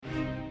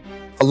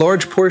A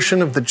large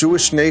portion of the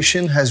Jewish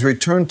nation has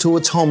returned to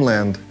its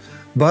homeland,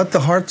 but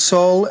the heart,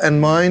 soul, and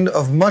mind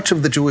of much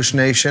of the Jewish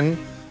nation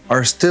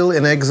are still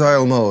in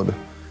exile mode.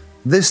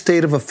 This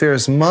state of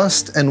affairs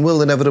must and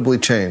will inevitably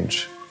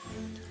change.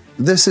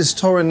 This is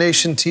Torah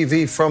Nation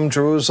TV from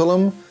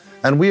Jerusalem,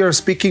 and we are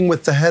speaking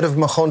with the head of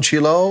Machon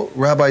Shiloh,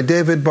 Rabbi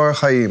David Bar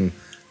Chaim.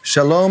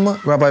 Shalom,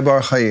 Rabbi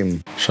Bar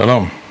Chaim.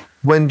 Shalom.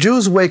 When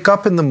Jews wake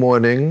up in the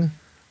morning,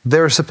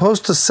 they're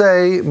supposed to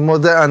say,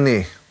 Modeh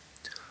Ani.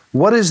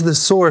 What is the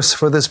source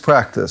for this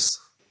practice?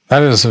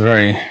 That is a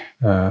very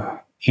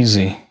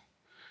easy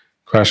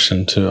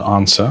question to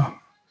answer,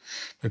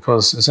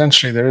 because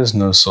essentially there is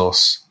no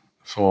source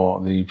for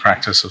the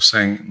practice of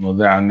saying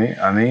Modeh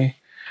Ani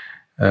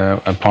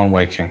upon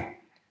waking.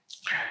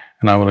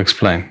 And I will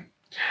explain.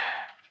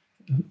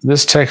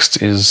 This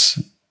text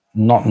is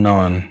not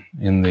known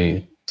in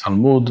the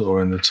Talmud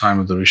or in the time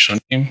of the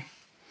Rishonim.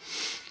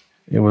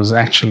 It was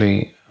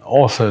actually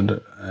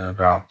authored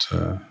about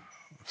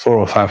 400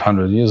 or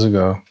 500 years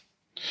ago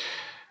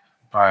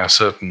by a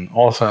certain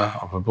author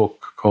of a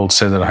book called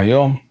Seder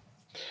Hayom,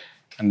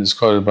 and is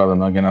quoted by the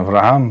Magen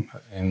Avraham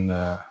in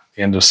the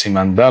end of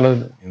Siman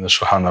Daled in the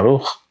Shulchan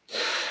Aruch.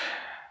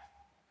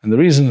 And the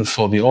reason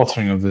for the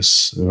authoring of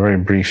this very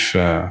brief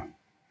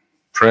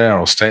prayer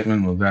or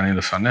statement, Modeh Ani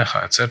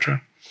lefanecha,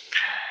 etc.,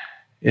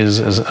 is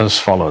as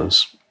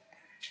follows.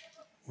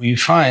 We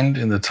find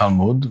in the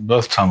Talmud,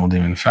 both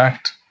Talmudim in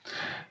fact,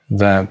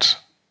 that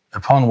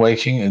upon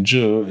waking, a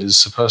Jew is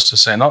supposed to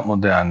say not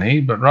Modeh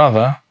Ani, but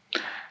rather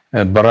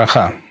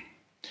Baracha.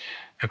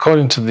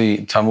 According to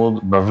the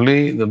Talmud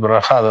Bavli, the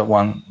Baracha that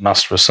one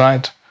must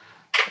recite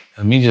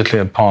immediately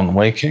upon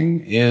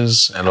waking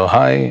is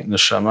Elohai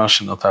neshama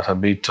shenotata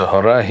bi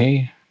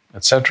toharahi,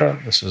 etc.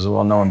 This is a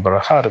well-known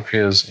Baracha. It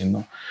appears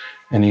in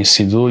any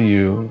Siddur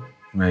you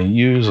may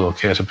use or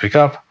care to pick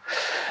up.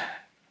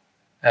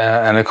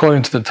 And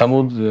according to the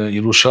Talmud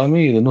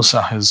Yerushalmi, the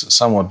Nusach is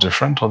somewhat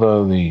different,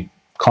 although the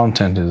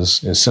content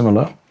is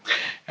similar,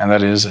 and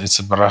that is, it's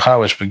a bracha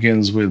which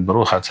begins with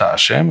Baruch Atah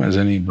Hashem, as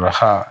any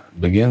bracha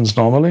begins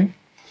normally.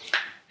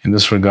 In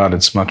this regard,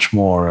 it's much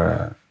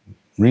more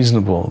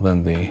reasonable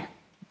than the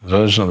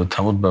version of the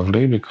Talmud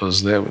Bavli,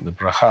 because there the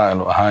bracha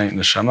Elohai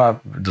Neshama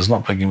does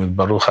not begin with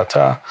Baruch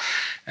Atah,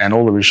 and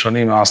all the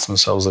Rishonim ask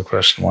themselves the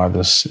question why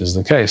this is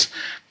the case.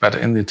 But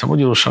in the Talmud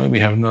Yerushalmi, we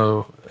have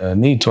no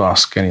need to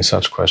ask any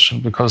such question,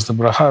 because the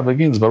bracha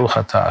begins Baruch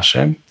Atah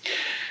Hashem.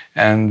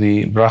 And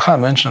the bracha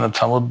mentioned in the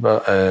Talmud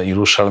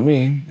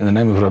Yerushalmi, in the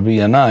name of Rabbi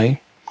Yanai,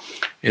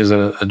 is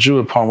that a Jew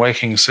upon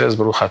waking says,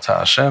 Baruch Atah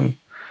Hashem,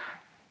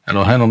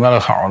 Eloheinu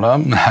melech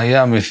ha'olam,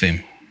 mehaya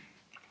mithim.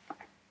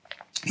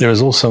 There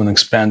is also an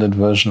expanded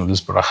version of this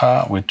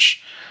bracha,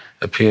 which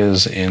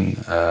appears in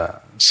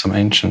some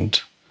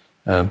ancient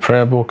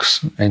prayer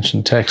books,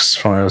 ancient texts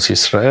from Eretz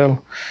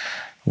Yisrael,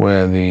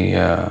 where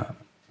the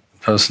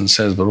person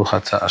says, Baruch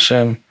Atah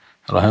Hashem,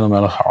 Eloheinu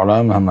melech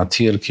ha'olam,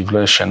 hamatir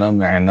kivlei shena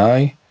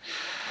me'enai,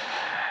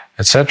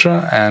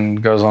 etc.,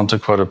 and goes on to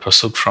quote a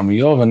pasuk from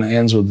Yov and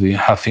ends with the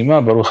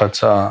Hathima, Baruch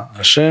Atah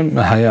Hashem,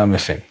 Mehaya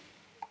Mithim.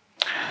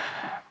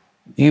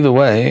 Either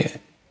way,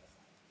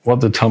 what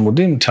the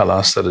Talmudim tell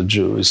us that a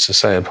Jew is to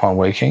say upon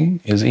waking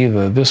is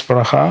either this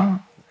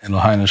bracha,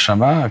 Elohai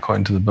Neshama,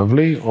 according to the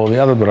Bavli, or the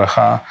other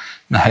bracha,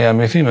 Mehaya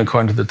Mithim,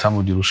 according to the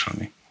Talmud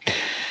Yerushalmi.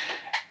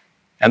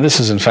 And this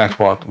is in fact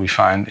what we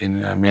find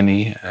in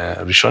many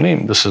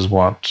Rishonim. This is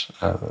what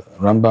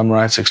Rambam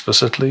writes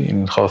explicitly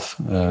in Choth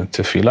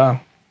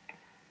Tefillah,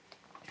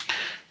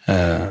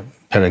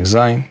 Perek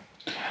Zayin,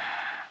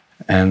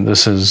 and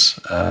this is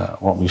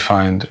what we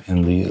find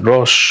in the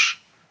Rosh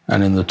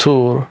and in the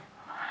Tur,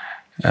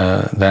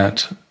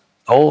 that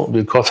all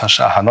Birkot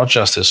HaShachar, not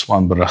just this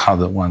one bracha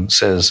that one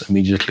says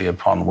immediately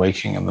upon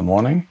waking in the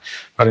morning,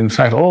 but in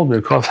fact all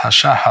Birkot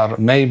HaShachar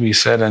may be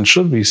said and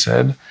should be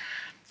said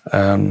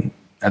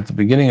at the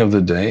beginning of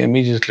the day,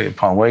 immediately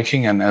upon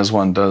waking, and as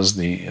one does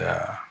the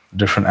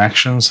different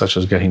actions, such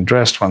as getting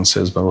dressed, one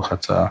says Baruch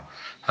Atah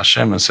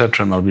Hashem,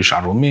 etc. Malbish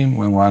Arumim.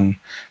 When one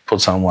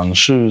puts on one's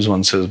shoes,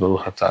 one says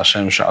Baruch Atah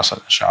Hashem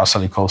she'asa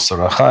li kol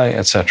tzarachai,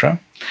 etc.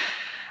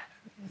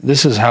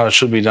 This is how it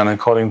should be done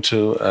according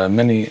to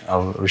many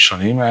of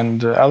Rishonim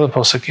and other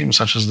poskim,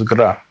 such as the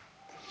Gra.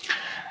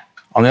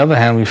 On the other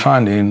hand, we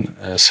find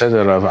in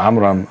Seder Rav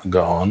Amram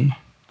Gaon,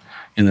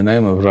 in the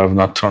name of Rav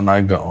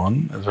Natronai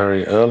Gaon, a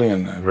very early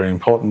and very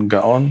important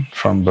Gaon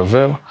from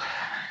Bavel,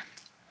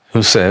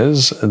 who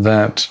says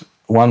that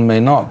one may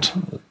not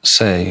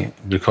say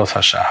Birkot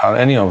HaShachar,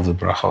 any of the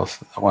brachot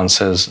that one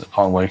says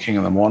upon waking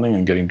in the morning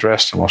and getting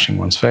dressed and washing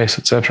one's face,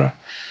 etc.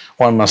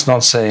 One must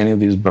not say any of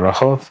these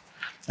brachot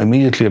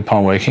immediately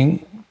upon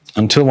waking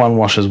until one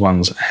washes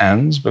one's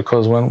hands,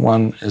 because when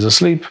one is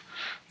asleep,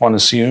 one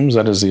assumes,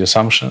 that is the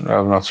assumption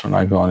Rav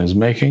Natronai Gaon is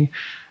making,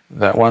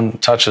 that one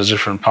touches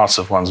different parts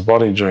of one's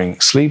body during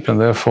sleep,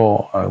 and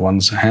therefore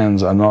one's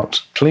hands are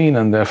not clean,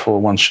 and therefore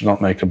one should not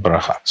make a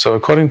bracha. So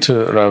according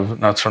to Rav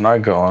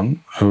Natronai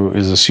Gaon, who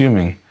is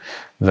assuming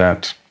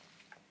that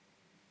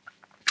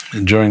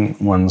during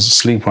one's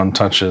sleep one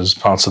touches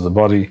parts of the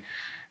body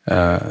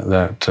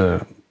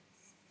that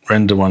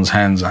render one's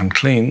hands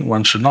unclean,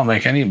 one should not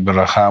make any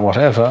bracha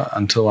whatever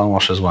until one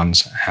washes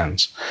one's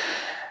hands.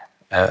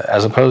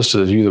 As opposed to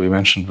the view that we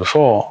mentioned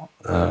before,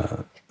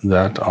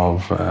 that of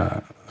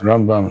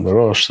Rambam, the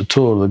Rosh, the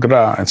Tur, the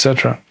Gra, etc.,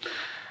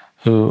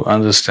 who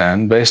understand,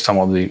 based on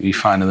what we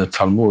find in the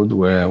Talmud,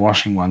 where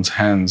washing one's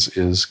hands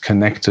is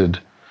connected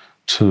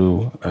to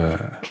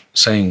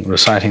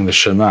reciting the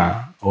Shema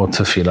or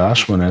Tefillah,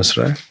 Shmona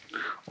Esrei,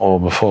 or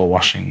before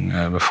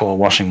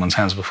washing one's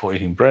hands before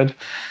eating bread,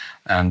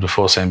 and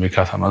before saying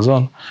Birkat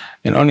Hamazon.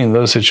 And only in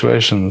those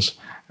situations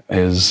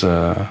is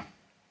Natilat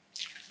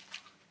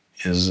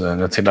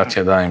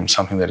Yadayim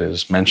something that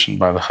is mentioned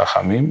by the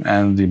Chachamim,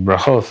 and the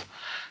brachot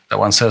that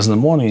one says in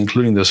the morning,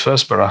 including this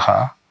first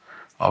bracha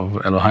of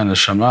Eloheinu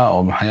Shema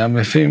or Mahaya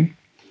Methim,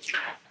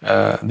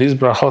 these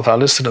brachot are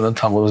listed in the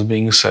Talmud as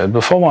being said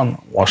before one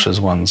washes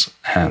one's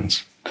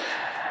hands.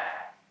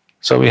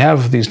 So we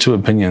have these two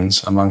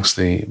opinions amongst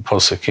the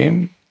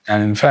Poskim, and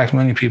in fact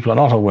many people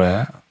are not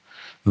aware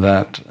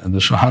that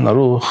the Shulchan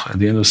Aruch at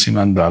the end of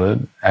Siman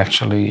Daled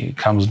actually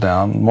comes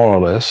down more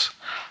or less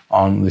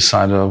on the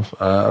side of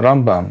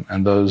Rambam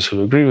and those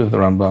who agree with the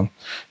Rambam,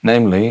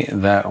 namely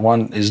that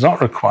one is not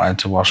required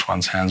to wash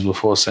one's hands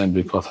before saying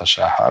Birkot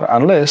HaShahar,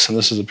 unless, and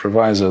this is a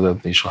proviso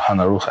that the Shulchan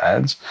Aruch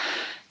adds,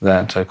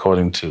 that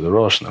according to the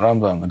Rosh and the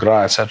Rambam, the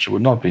Gra, etc.,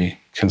 would not be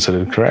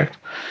considered correct.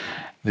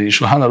 The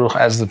Shulchan Aruch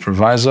adds the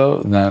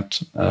proviso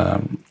that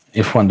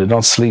if one did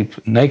not sleep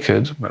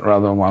naked, but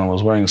rather one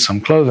was wearing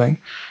some clothing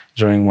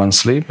during one's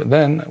sleep,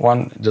 then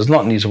one does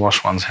not need to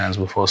wash one's hands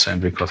before saying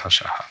Birkot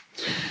HaShahar.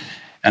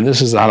 And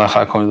this is the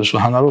halakha according to the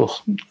Shulchan Aruch.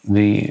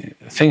 The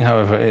thing,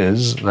 however,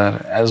 is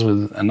that as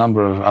with a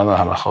number of other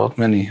halachot,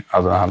 many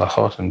other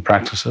halachot and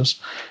practices,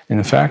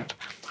 in fact,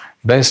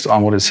 based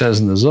on what it says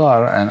in the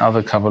Zohar and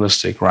other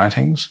Kabbalistic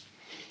writings,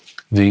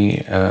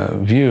 the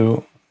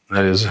view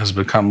that has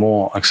become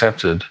more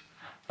accepted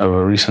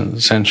over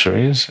recent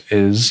centuries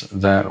is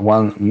that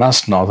one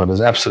must not, that is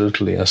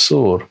absolutely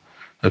asur,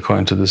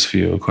 according to this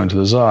view, according to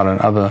the Zohar and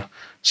other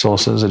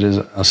sources, it is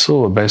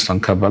asur based on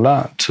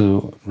Kabbalah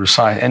to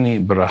recite any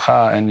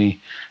bracha, any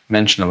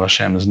mention of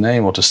Hashem's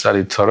name, or to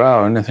study Torah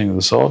or anything of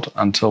the sort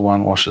until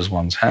one washes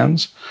one's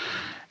hands,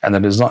 and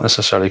that is not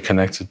necessarily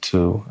connected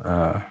to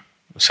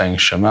saying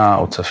Shema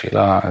or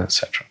Tefillah,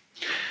 etc.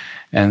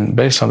 And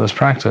based on this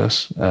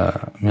practice,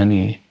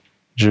 many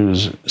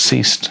Jews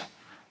ceased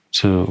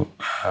to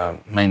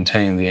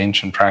maintain the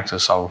ancient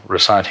practice of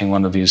reciting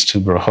one of these two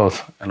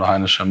brachot,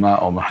 Eloheinu Shema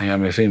or Mahaya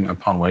Methim,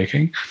 upon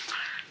waking.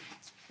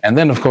 And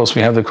then, of course,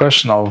 we have the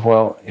question of,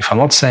 well, if I'm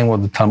not saying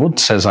what the Talmud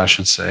says I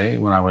should say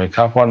when I wake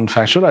up, what in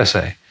fact should I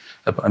say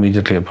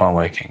immediately upon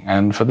waking?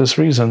 And for this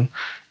reason,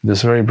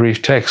 this very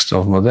brief text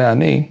of Modeh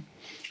Ani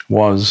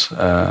was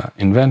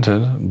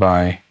invented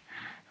by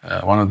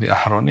one of the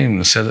Aharonim,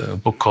 a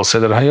book called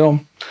Seder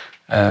Hayom,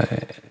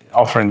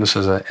 offering this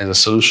as a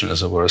solution,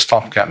 as it were, a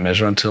stopgap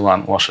measure until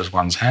one washes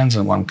one's hands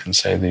and one can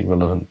say the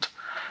relevant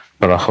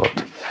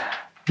brachot.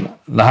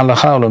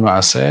 L'halakha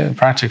u'lema'aseh,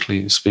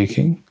 practically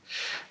speaking,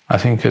 I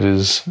think it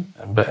is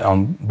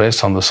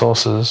based on the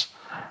sources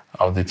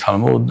of the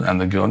Talmud and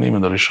the Geonim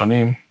and the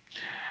Rishonim,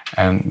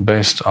 and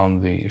based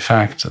on the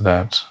fact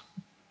that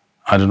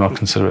I do not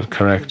consider it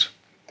correct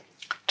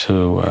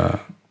to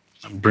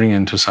bring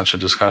into such a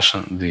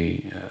discussion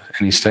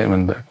any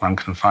statement that one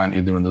can find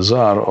either in the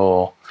Zohar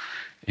or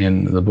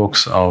in the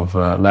books of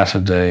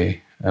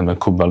latter-day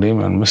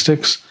Mekubalim and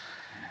mystics.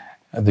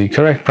 The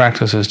correct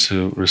practice is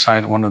to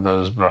recite one of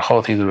those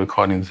brachot, either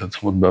according to the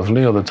Talmud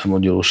Bavli or the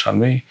Talmud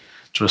Yerushalmi,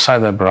 to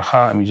recite that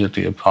bracha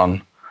immediately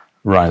upon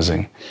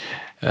rising.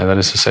 That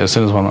is to say, as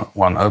soon as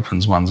one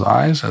opens one's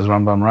eyes, as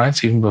Rambam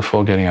writes, even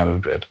before getting out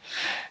of bed.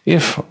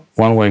 If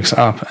one wakes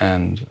up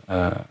and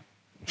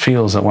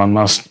feels that one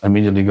must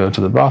immediately go to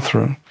the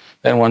bathroom,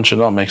 then one should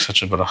not make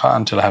such a bracha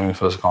until having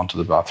first gone to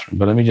the bathroom.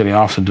 But immediately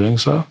after doing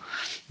so,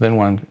 then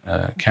one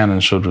can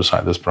and should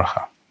recite this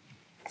bracha.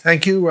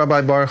 Thank you, Rabbi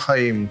Bar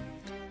Chaim.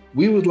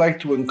 We would like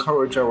to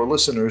encourage our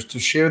listeners to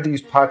share these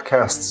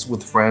podcasts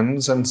with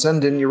friends and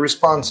send in your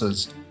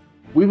responses.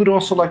 We would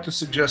also like to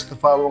suggest the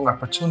following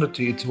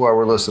opportunity to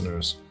our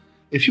listeners.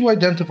 If you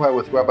identify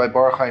with Rabbi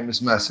Bar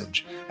Chaim's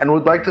message and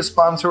would like to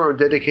sponsor or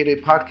dedicate a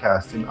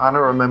podcast in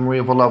honor or memory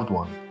of a loved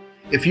one,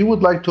 if you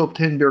would like to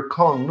obtain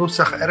Birkon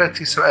Nusach Eretz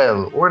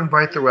Yisrael or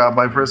invite the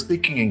rabbi for a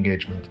speaking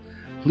engagement,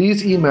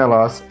 please email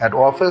us at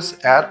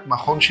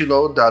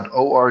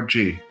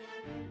office@machonshilo.org.